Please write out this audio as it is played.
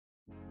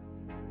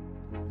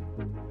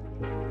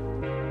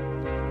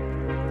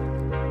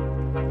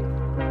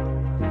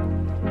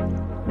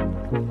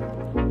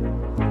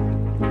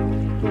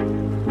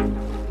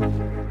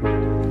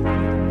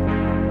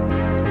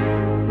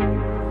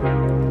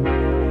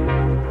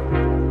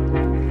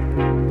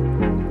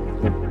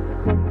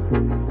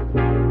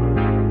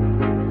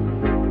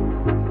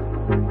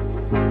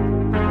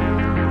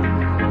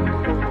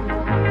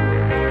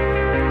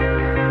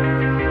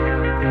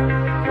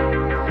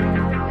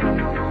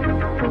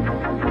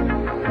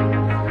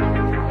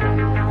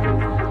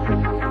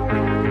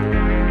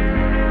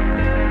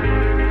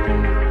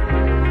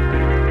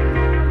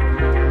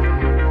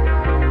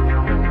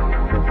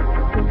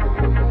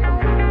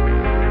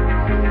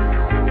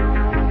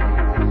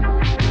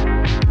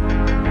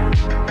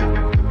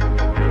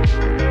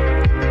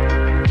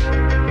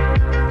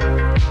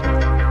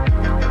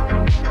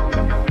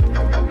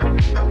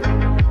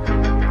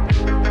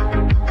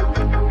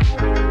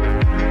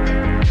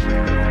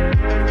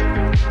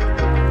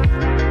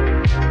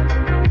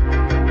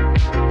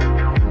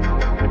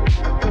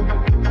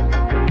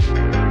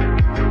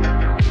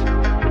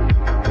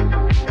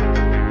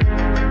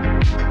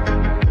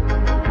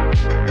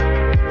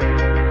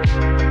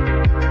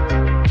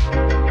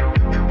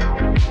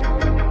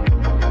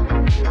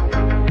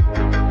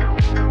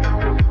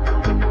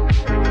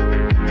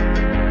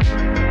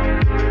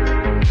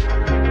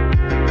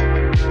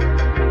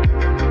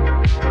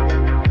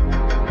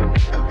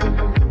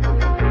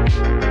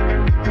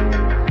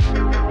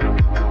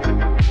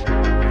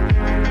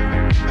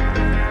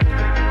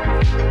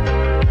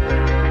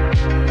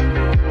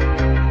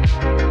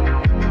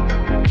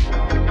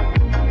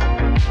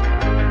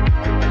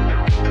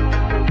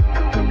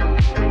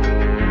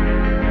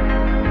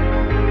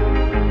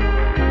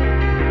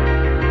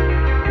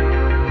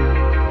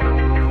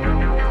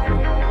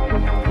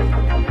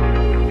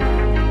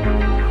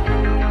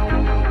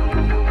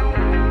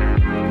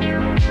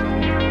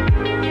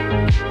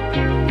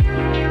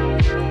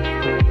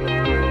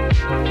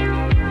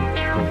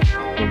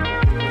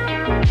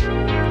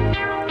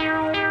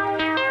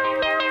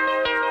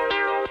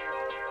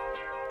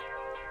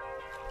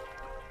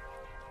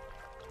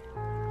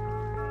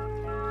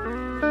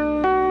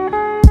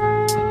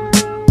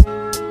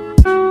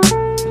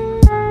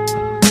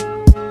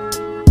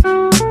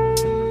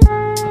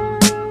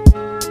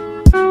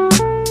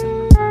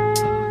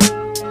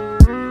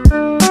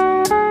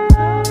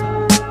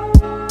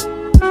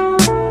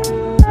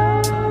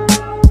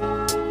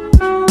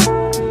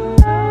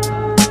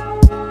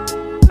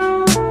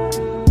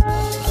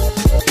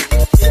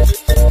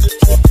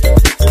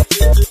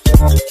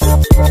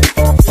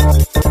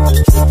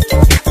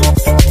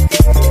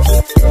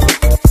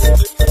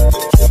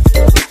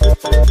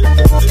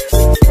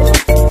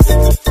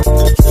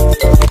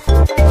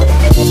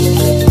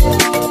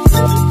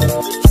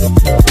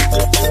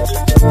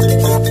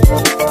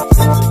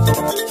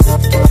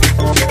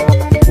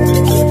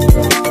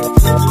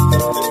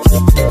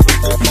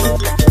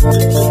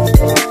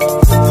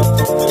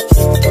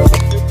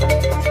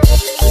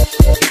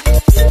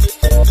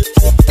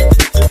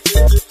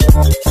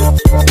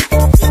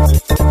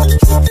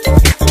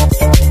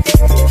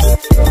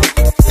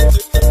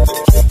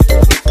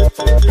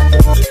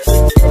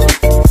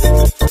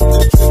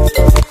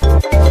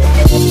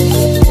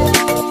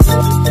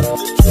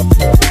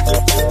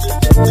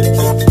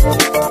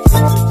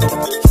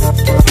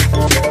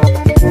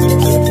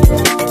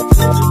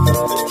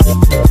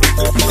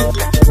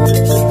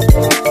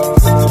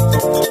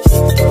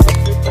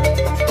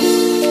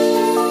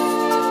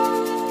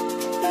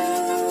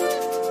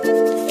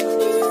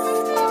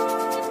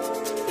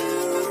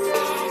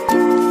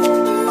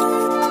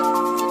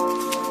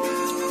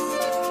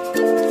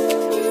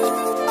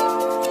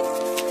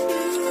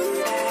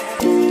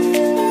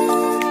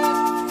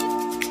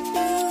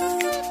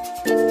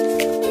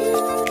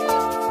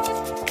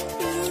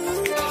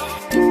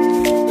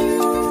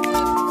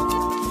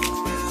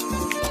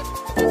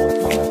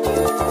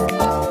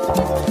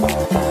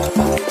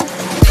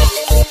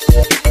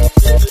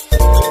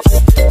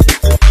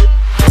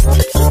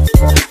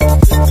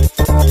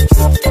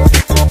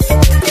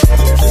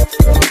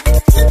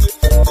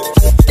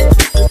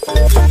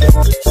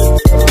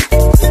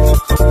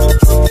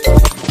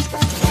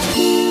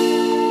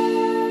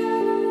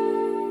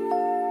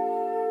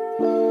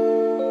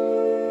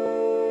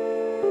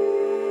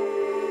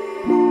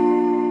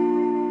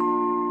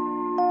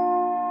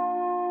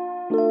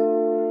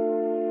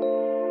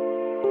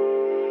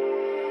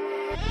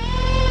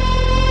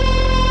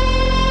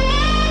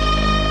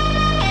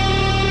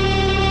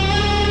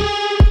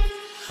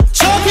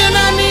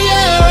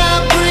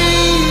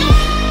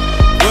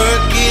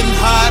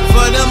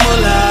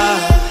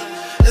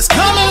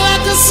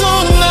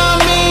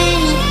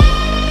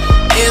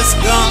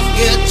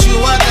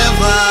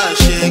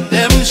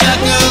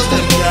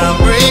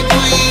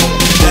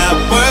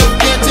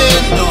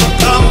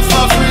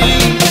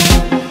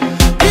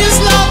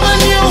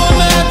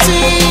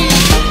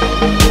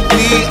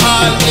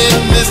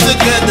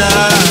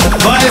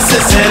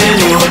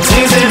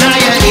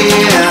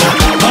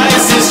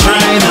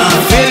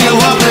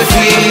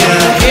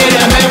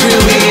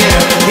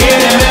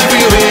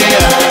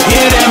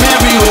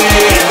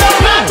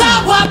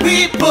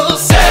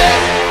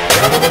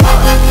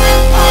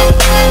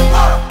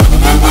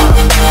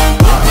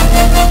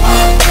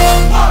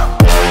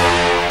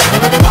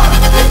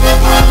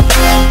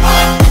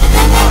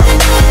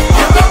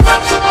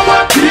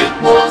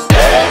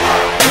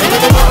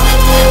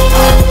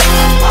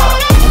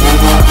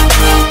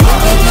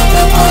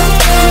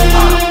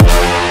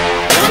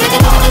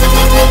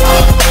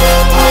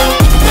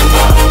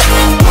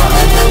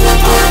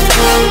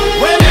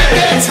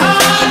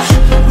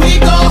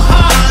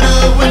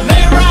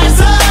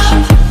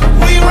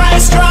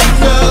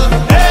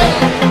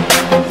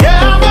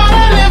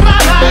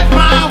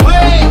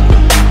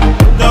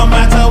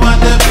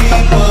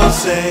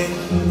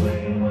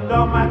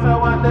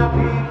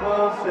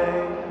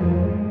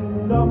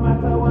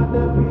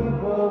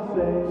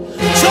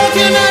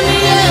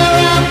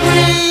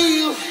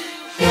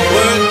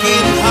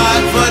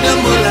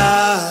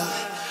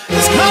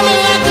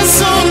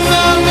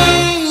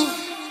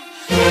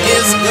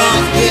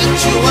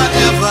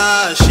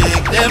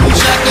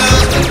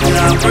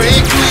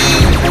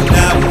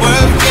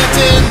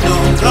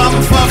come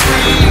for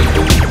free.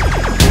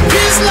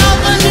 Peace,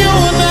 love and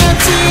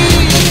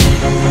unity.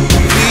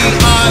 We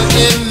all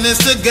in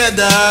this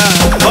together.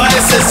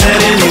 Voices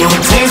telling you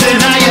things in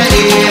your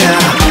ear.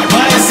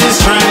 Voices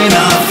trying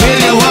to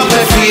fill you up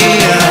with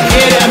fear.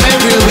 Hear them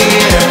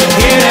everywhere.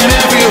 Hear them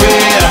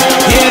everywhere.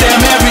 Hear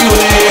them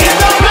everywhere. It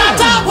don't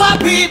matter what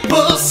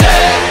people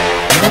say.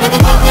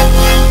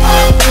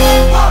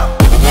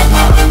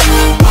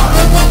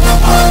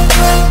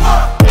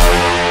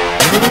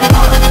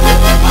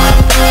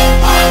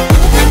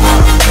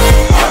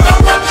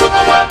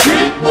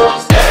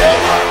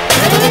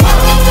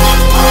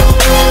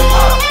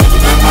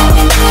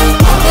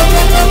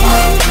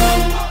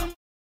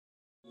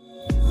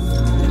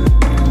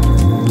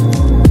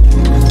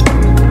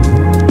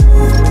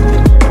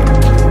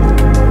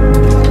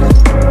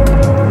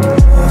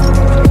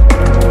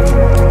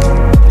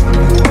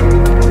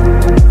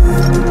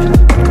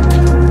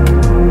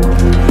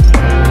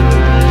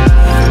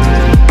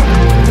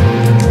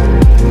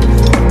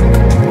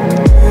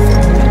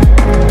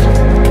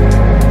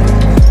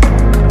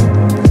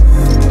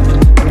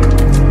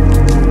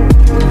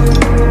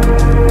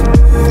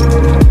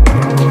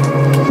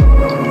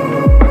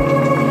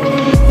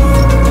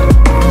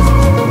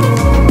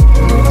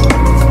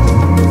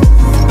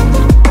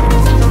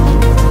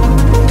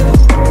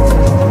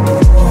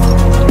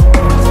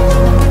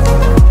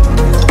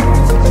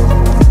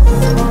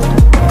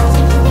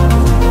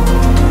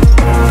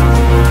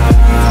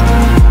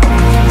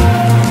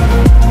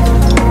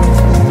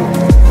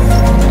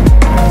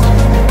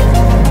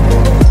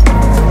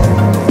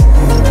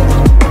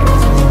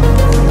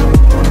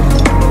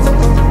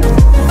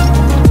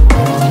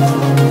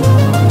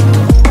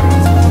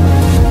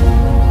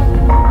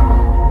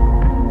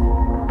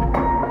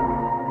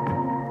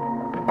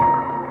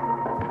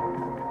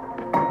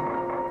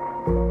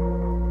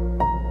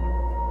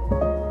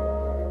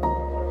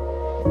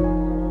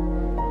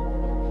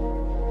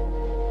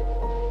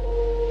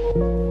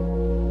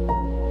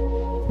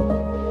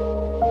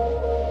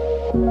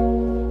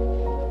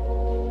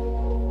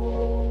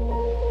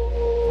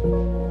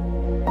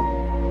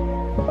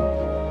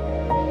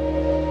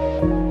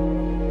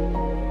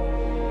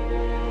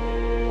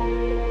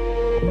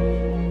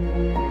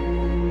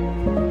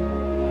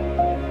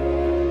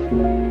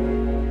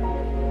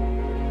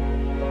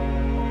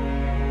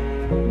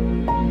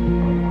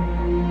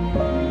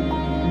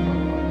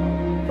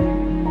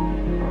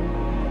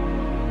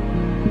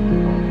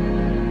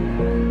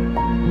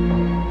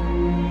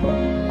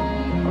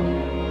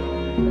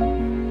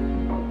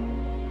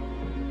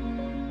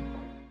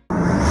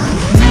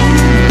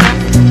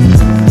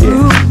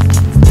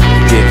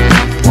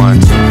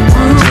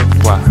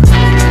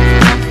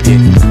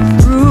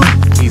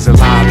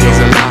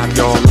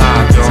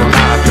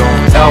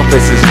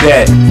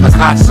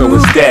 Picasso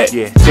is dead.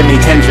 Jimi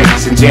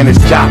Hendrix and Janis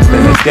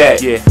Joplin are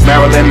dead.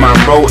 Marilyn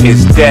Monroe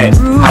is dead.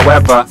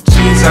 However,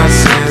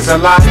 Jesus is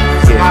alive.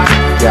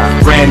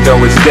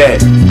 Brando is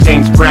dead.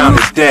 James Brown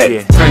is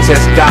dead.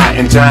 Princess Di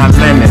and John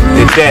Lennon,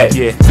 they're dead.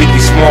 Biggie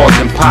Smalls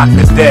and Pac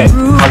are dead.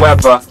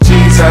 However,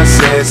 Jesus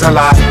is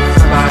alive.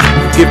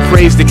 Give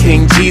praise to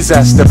King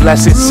Jesus, the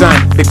blessed Son,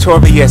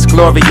 victorious,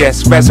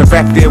 glorious,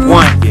 resurrected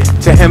one.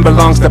 To him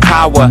belongs the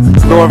power,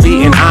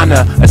 glory, and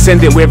honor.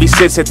 Ascended where he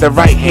sits at the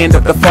right hand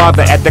of the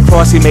Father. At the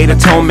cross he made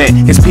atonement,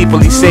 his people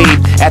he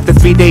saved. After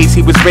 3 days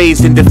he was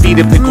raised and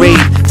defeated the grave.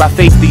 By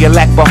faith the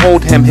elect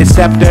behold him, his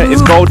scepter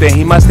is golden.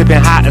 He must have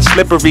been hot and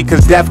slippery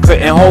cause death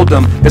couldn't hold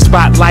him. The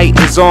spotlight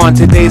is on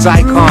today's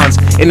icons.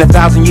 In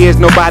 1,000 years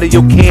nobody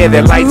will care,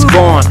 their light's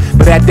gone.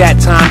 But at that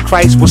time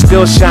Christ will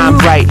still shine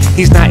bright.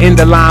 He's not in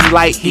the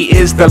limelight, he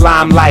is the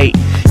limelight.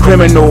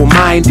 Criminal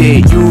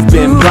minded, you've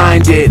been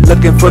blinded.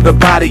 Looking for the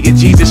body of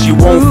Jesus, you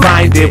won't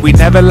find it. We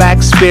never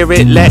lack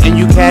spirit, letting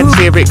you cats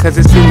hear it, cause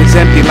his tomb is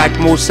empty like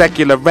most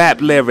secular rap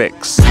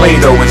lyrics.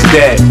 Plato is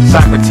dead,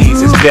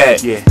 Socrates is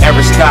dead,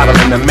 Aristotle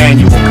and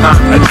Immanuel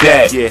Kant are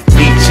dead,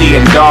 Nietzsche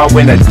and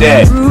Darwin are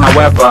dead.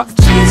 However,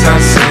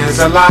 Jesus is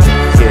alive.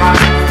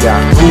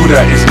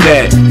 Buddha is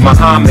dead,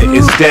 Muhammad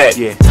is dead,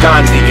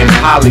 Gandhi and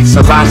Haile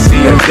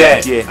Selassie are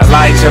dead,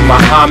 Elijah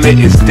Muhammad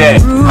is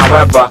dead.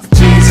 However,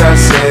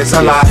 Jesus is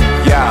alive.